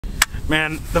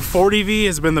Man, the 40V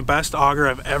has been the best auger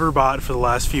I've ever bought for the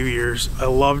last few years. I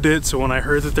loved it, so when I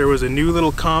heard that there was a new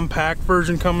little compact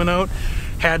version coming out,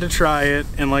 had to try it,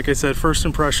 and like I said, first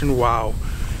impression, wow.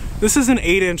 This is an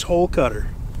 8-inch hole cutter.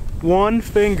 One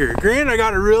finger. Granted, I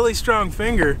got a really strong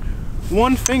finger.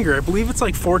 One finger, I believe it's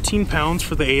like 14 pounds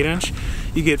for the 8-inch.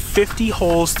 You get 50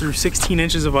 holes through 16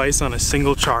 inches of ice on a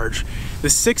single charge. The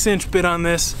 6-inch bit on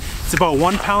this, it's about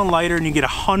 1 pound lighter, and you get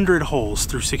 100 holes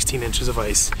through 16 inches of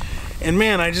ice. And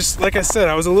man, like I said,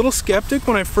 I was a little skeptic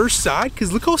when I first saw it,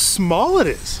 because look how small it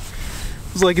is.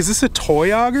 I was like, is this a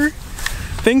toy auger?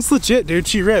 Thing's legit, dude,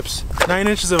 she rips. 9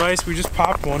 inches of ice, we just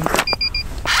popped one.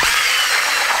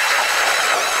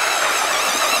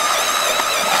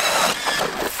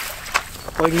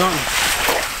 Like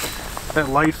nothing. That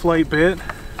Lite-Flite bit,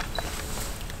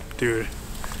 dude,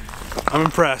 I'm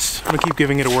impressed. I'm gonna keep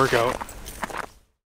giving it a workout.